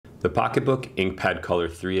The Pocketbook Inkpad Color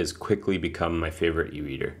 3 has quickly become my favorite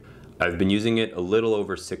e-reader. I've been using it a little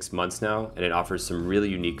over 6 months now, and it offers some really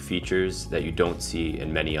unique features that you don't see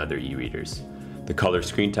in many other e-readers. The color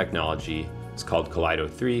screen technology is called Kaleido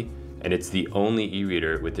 3, and it's the only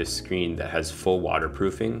e-reader with this screen that has full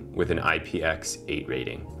waterproofing with an IPX8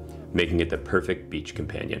 rating, making it the perfect beach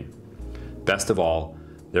companion. Best of all,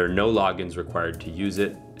 there are no logins required to use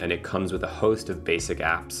it, and it comes with a host of basic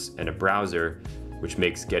apps and a browser, which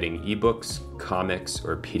makes getting ebooks, comics,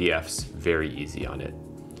 or PDFs very easy on it.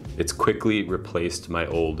 It's quickly replaced my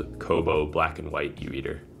old Kobo black and white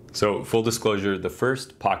e-reader. So full disclosure, the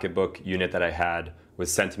first Pocketbook unit that I had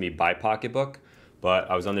was sent to me by Pocketbook, but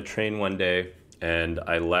I was on the train one day and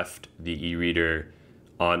I left the e-reader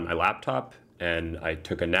on my laptop and I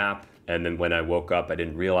took a nap, and then when I woke up I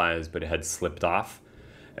didn't realize, but it had slipped off.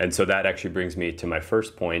 And so that actually brings me to my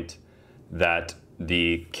first point, that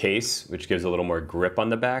the case, which gives a little more grip on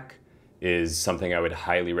the back, is something I would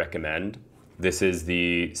highly recommend. This is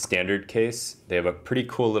the standard case. They have a pretty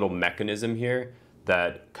cool little mechanism here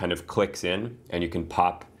that kind of clicks in and you can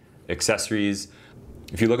pop accessories.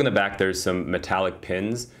 If you look in the back, there's some metallic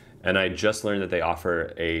pins, and I just learned that they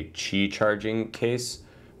offer a Qi charging case,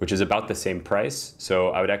 which is about the same price. So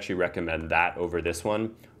I would actually recommend that over this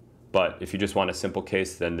one. But if you just want a simple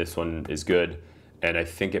case, then this one is good. And I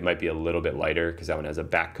think it might be a little bit lighter because that one has a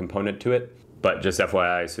back component to it. But just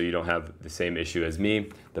FYI, so you don't have the same issue as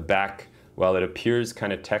me, the back, while it appears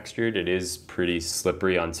kind of textured, it is pretty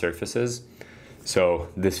slippery on surfaces. So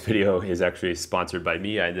this video is actually sponsored by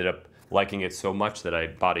me. I ended up liking it so much that I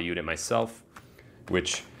bought a unit myself,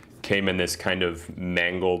 which came in this kind of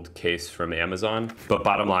mangled case from Amazon. But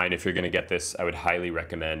bottom line, if you're gonna get this, I would highly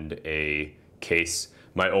recommend a case.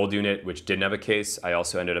 My old unit, which didn't have a case, I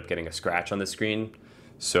also ended up getting a scratch on the screen.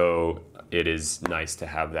 So it is nice to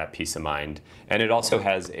have that peace of mind. And it also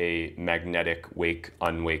has a magnetic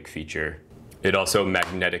wake-unwake feature. It also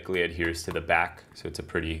magnetically adheres to the back, so it's a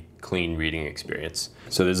pretty clean reading experience.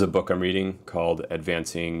 So this is a book I'm reading called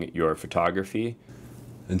Advancing Your Photography.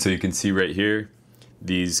 And so you can see right here,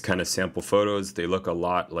 these kind of sample photos, they look a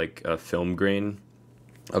lot like a film grain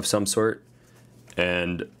of some sort.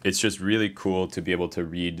 And it's just really cool to be able to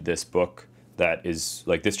read this book that is,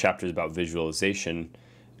 like, this chapter is about visualization,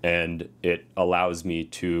 and it allows me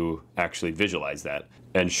to actually visualize that.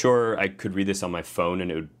 And sure, I could read this on my phone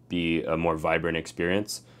and it would be a more vibrant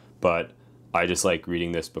experience, but I just like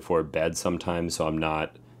reading this before bed sometimes, so I'm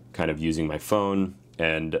not kind of using my phone.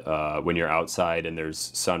 And when you're outside and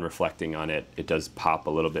there's sun reflecting on it, it does pop a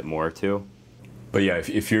little bit more too. But yeah,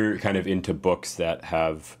 if you're kind of into books that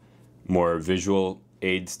have more visual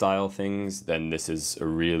aid style things, then this is a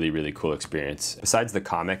really, really cool experience. Besides the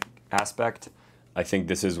comic aspect, I think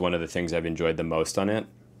this is one of the things I've enjoyed the most on it.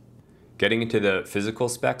 Getting into the physical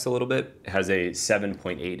specs a little bit, it has a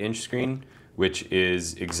 7.8 inch screen, which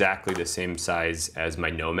is exactly the same size as my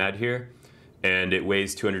Nomad here. And it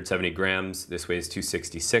weighs 270 grams. This weighs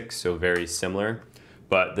 266, so very similar.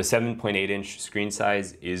 But the 7.8 inch screen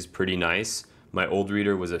size is pretty nice. My old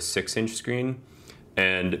reader was a 6-inch screen.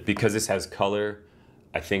 And because this has color,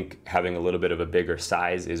 I think having a little bit of a bigger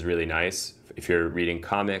size is really nice. If you're reading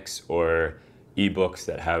comics or ebooks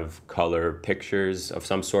that have color pictures of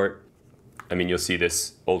some sort, I mean, you'll see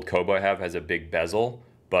this old Kobo I have has a big bezel,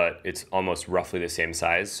 but it's almost roughly the same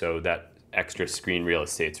size, so that extra screen real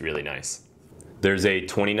estate's really nice. There's a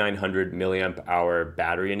 2900 milliamp hour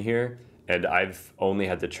battery in here, and I've only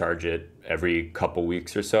had to charge it every couple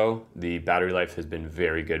weeks or so. The battery life has been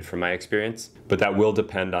very good from my experience, but that will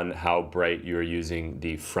depend on how bright you're using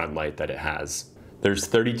the front light that it has. There's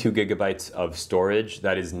 32 gigabytes of storage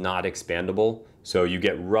that is not expandable, so you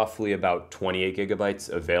get roughly about 28 gigabytes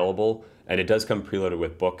available, and it does come preloaded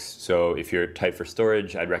with books, so if you're tight for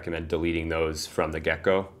storage, I'd recommend deleting those from the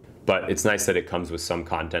get-go. But it's nice that it comes with some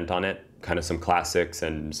content on it, kind of some classics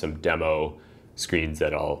and some demo screens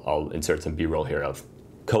that I'll insert some B-roll here of.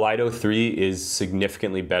 Kaleido 3 is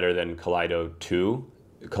significantly better than Kaleido 2.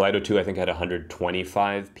 Kaleido 2 I think had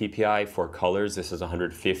 125 ppi for colors. This is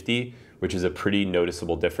 150, which is a pretty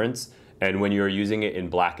noticeable difference. And when you're using it in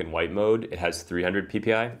black and white mode, it has 300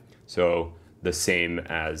 ppi, so the same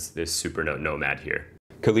as this Supernote Nomad here.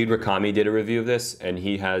 Khalid Rakami did a review of this, and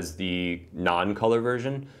he has the non-color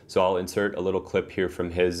version. So I'll insert a little clip here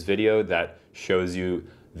from his video that shows you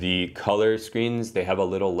the color screens. They have a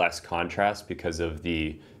little less contrast because of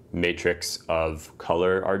the matrix of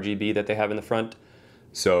color RGB that they have in the front.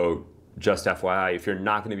 So just FYI, if you're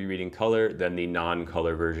not going to be reading color, then the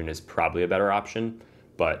non-color version is probably a better option.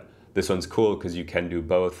 But This one's cool because you can do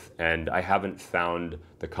both, and I haven't found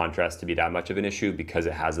the contrast to be that much of an issue because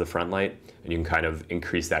it has the front light, and you can kind of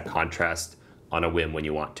increase that contrast on a whim when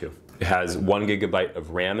you want to. It has 1 GB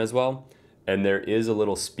of RAM as well, and there is a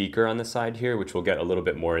little speaker on the side here, which we'll get a little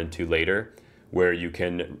bit more into later, where you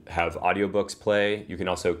can have audiobooks play. You can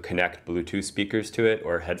also connect Bluetooth speakers to it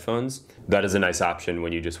or headphones. That is a nice option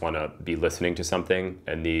when you just want to be listening to something,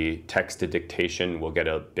 and the text to dictation we'll get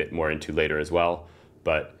a bit more into later as well,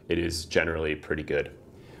 but it is generally pretty good.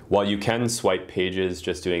 While you can swipe pages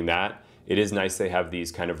just doing that, it is nice they have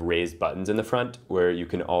these kind of raised buttons in the front where you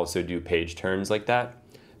can also do page turns like that,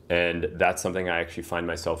 and that's something I actually find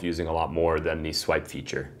myself using a lot more than the swipe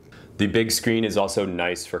feature. The big screen is also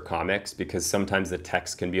nice for comics because sometimes the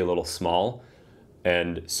text can be a little small,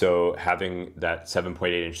 and so having that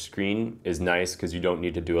 7.8-inch screen is nice because you don't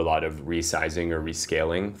need to do a lot of resizing or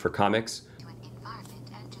rescaling for comics.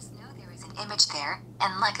 And just know there is an image there,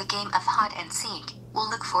 and like a game of hide and seek, we'll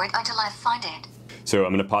look for it until I find it. So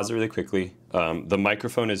I'm going to pause it really quickly. The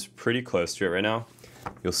microphone is pretty close to it right now.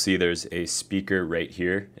 You'll see there's a speaker right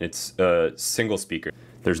here. It's a single speaker.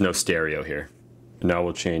 There's no stereo here. Now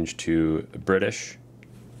we'll change to British.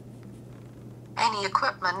 Any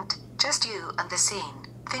equipment, just you and the scene.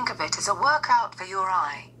 Think of it as a workout for your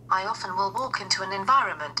eye. I often will walk into an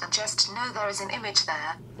environment and just know there is an image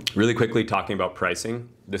there. Really quickly talking about pricing.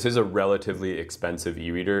 This is a relatively expensive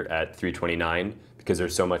e-reader at $329 because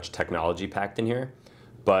there's so much technology packed in here.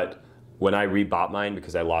 But when I rebought mine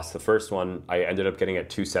because I lost the first one, I ended up getting it at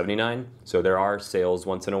 $279. So there are sales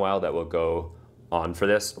once in a while that will go on for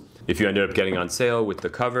this. If you ended up getting on sale with the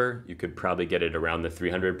cover, you could probably get it around the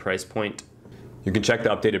 $300 price point. You can check the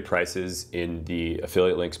updated prices in the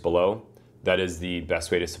affiliate links below. That is the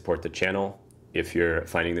best way to support the channel if you're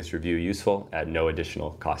finding this review useful at no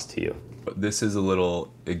additional cost to you. This is a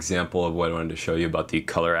little example of what I wanted to show you about the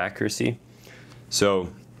color accuracy. So,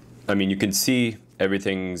 I mean, you can see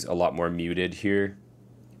everything's a lot more muted here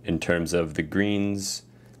in terms of the greens.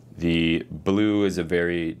 The blue is a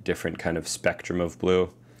very different kind of spectrum of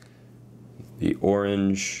blue. The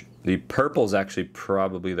orange, the purple is actually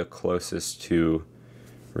probably the closest to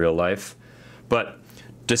real life. But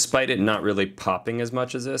despite it not really popping as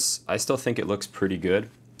much as this, I still think it looks pretty good.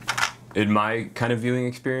 In my kind of viewing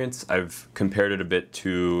experience, I've compared it a bit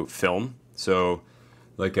to film. So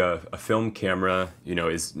like a film camera, you know,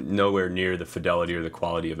 is nowhere near the fidelity or the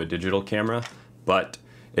quality of a digital camera, but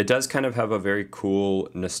it does kind of have a very cool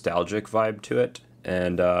nostalgic vibe to it,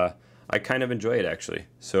 and I kind of enjoy it actually.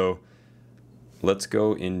 So let's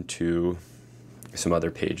go into some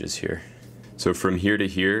other pages here. So from here to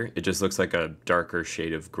here, it just looks like a darker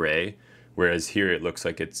shade of gray, whereas here it looks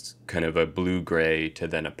like it's kind of a blue-gray to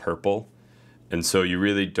then a purple. And so you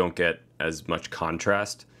really don't get as much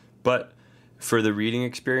contrast, but for the reading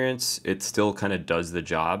experience, it still kind of does the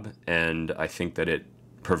job, and I think that it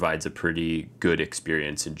provides a pretty good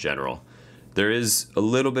experience in general. There is a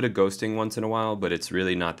little bit of ghosting once in a while, but it's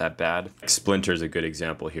really not that bad. Splinter's a good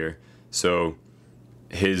example here. So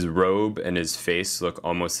his robe and his face look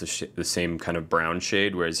almost the same kind of brown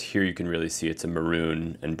shade, whereas here you can really see it's a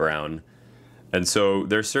maroon and brown. And so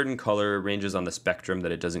there's certain color ranges on the spectrum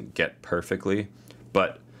that it doesn't get perfectly,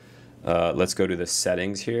 but let's go to the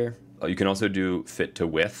settings here. You can also do fit to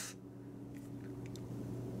width.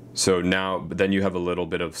 So now, but then you have a little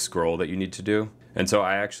bit of scroll that you need to do. And so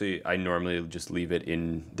I normally just leave it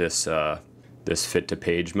in this, this fit to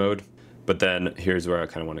page mode. But then here's where I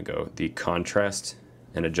kind of want to go, the contrast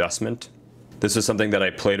and adjustment. This is something that I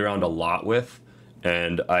played around a lot with,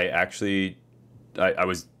 and I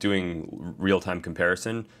was doing real-time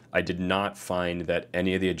comparison. I did not find that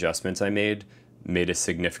any of the adjustments I made a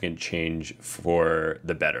significant change for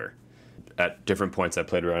the better. At different points I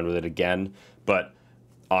played around with it again, but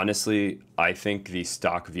honestly, I think the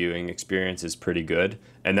stock viewing experience is pretty good.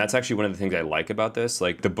 And that's actually one of the things I like about this.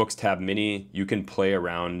 Like the Books Tab Mini, you can play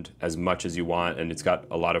around as much as you want, and it's got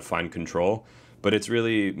a lot of fine control, but it's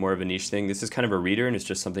really more of a niche thing. This is kind of a reader, and it's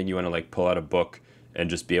just something you want to like pull out a book and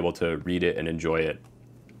just be able to read it and enjoy it.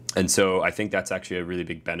 And so I think that's actually a really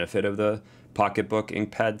big benefit of the Pocketbook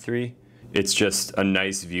Inkpad 3. It's just a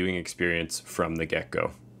nice viewing experience from the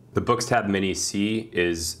get-go. The Books Tab Mini C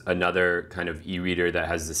is another kind of e-reader that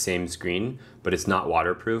has the same screen, but it's not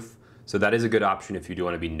waterproof. So that is a good option if you do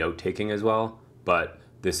want to be note-taking as well, but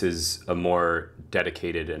this is a more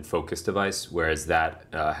dedicated and focused device, whereas that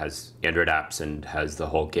has Android apps and has the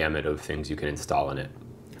whole gamut of things you can install in it.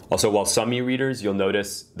 Also, while some e-readers, you'll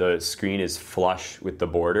notice the screen is flush with the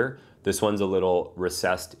border, this one's a little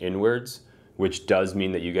recessed inwards, which does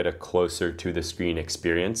mean that you get a closer to the screen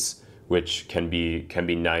experience, which can be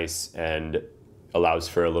nice and allows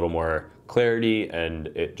for a little more clarity and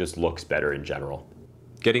it just looks better in general.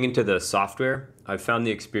 Getting into the software, I've found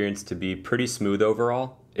the experience to be pretty smooth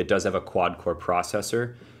overall. It does have a quad-core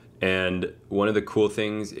processor, and one of the cool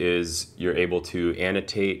things is you're able to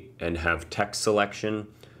annotate and have text selection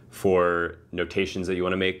for notations that you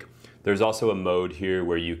want to make. There's also a mode here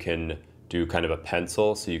where you can do kind of a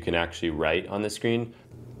pencil, so you can actually write on the screen.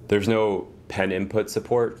 There's no pen input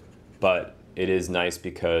support, but it is nice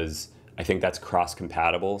because I think that's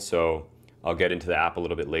cross-compatible, so I'll get into the app a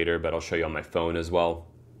little bit later, but I'll show you on my phone as well.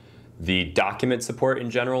 The document support in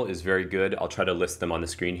general is very good. I'll try to list them on the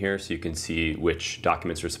screen here so you can see which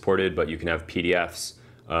documents are supported, but you can have PDFs,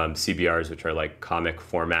 CBRs, which are like comic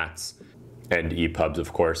formats, and EPUBs,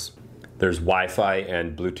 of course. There's Wi-Fi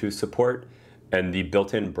and Bluetooth support, and the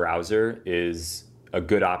built-in browser is a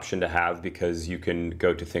good option to have because you can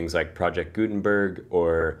go to things like Project Gutenberg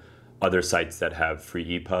or other sites that have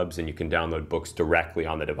free EPUBs, and you can download books directly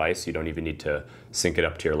on the device. You don't even need to sync it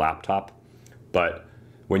up to your laptop. But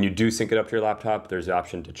when you do sync it up to your laptop, there's the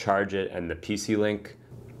option to charge it and the PC link.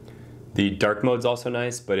 The dark mode's also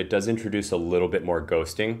nice, but it does introduce a little bit more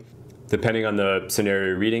ghosting. Depending on the scenario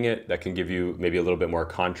you're reading it, that can give you maybe a little bit more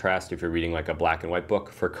contrast if you're reading like a black and white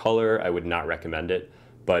book. For color, I would not recommend it,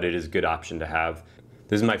 but it is a good option to have.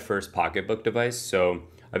 This is my first Pocketbook device, so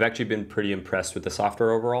I've actually been pretty impressed with the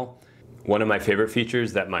software overall. One of my favorite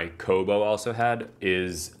features that my Kobo also had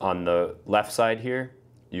is on the left side here,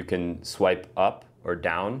 you can swipe up or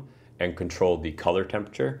down and control the color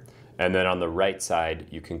temperature. And then on the right side,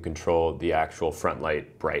 you can control the actual front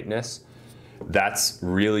light brightness. That's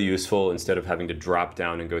really useful. Instead of having to drop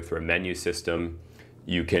down and go through a menu system,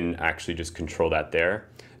 you can actually just control that there.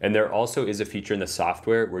 And there also is a feature in the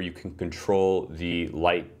software where you can control the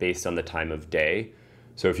light based on the time of day.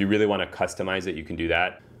 So if you really want to customize it, you can do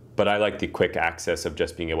that. But I like the quick access of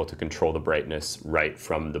just being able to control the brightness right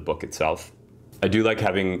from the book itself. I do like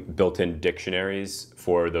having built-in dictionaries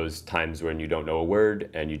for those times when you don't know a word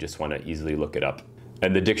and you just want to easily look it up.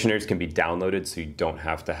 And the dictionaries can be downloaded, so you don't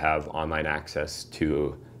have to have online access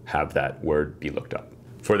to have that word be looked up.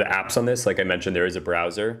 For the apps on this, like I mentioned, there is a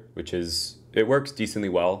browser, it works decently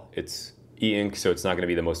well. It's e-ink, so it's not going to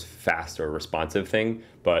be the most fast or responsive thing,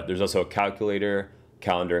 but there's also a calculator,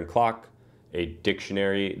 calendar and clock, a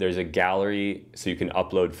dictionary. There's a gallery, so you can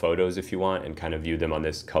upload photos if you want and kind of view them on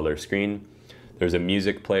this color screen. There's a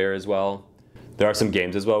music player as well. There are some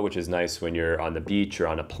games as well, which is nice when you're on the beach or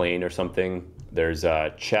on a plane or something. There's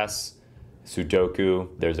chess, Sudoku,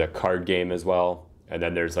 there's a card game as well. And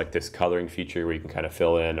then there's like this coloring feature where you can kind of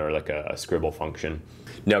fill in, or like a scribble function.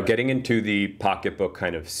 Now getting into the Pocketbook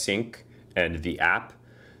kind of sync and the app,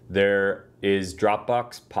 there is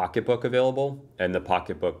Dropbox Pocketbook available and the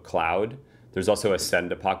Pocketbook Cloud. There's also a send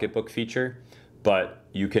to Pocketbook feature, but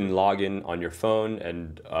you can log in on your phone,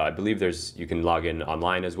 and I believe you can log in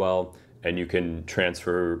online as well, and you can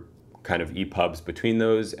transfer kind of EPUBs between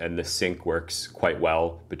those, and the sync works quite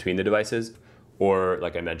well between the devices. Or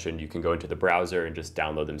like I mentioned, you can go into the browser and just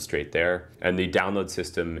download them straight there. And the download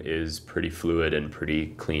system is pretty fluid and pretty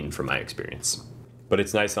clean from my experience. But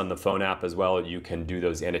it's nice on the phone app as well. You can do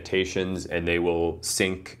those annotations and they will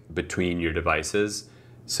sync between your devices.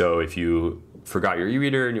 So if you forgot your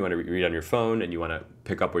e-reader and you want to read on your phone and you want to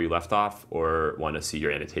pick up where you left off or want to see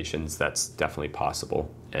your annotations, that's definitely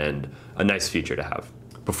possible and a nice feature to have.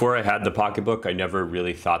 Before I had the Pocketbook, I never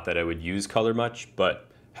really thought that I would use color much, but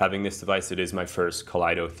having this device, it is my first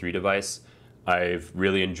Kaleido 3 device. I've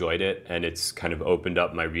really enjoyed it, and it's kind of opened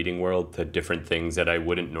up my reading world to different things that I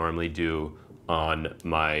wouldn't normally do on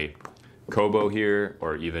my Kobo here,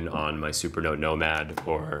 or even on my Supernote Nomad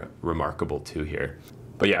or Remarkable 2 here.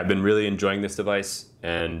 But yeah, I've been really enjoying this device,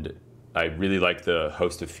 and I really like the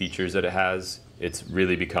host of features that it has. It's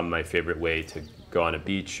really become my favorite way to go on a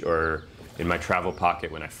beach, or in my travel pocket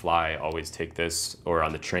when I fly, I always take this, or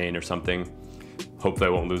on the train or something. Hopefully I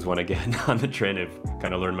won't lose one again on the train. I've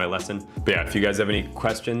kind of learned my lesson. But yeah, if you guys have any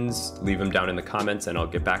questions, leave them down in the comments and I'll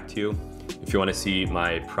get back to you. If you want to see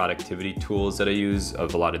my productivity tools that I use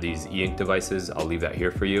of a lot of these e-ink devices, I'll leave that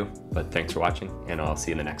here for you. But thanks for watching, and I'll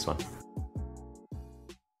see you in the next one.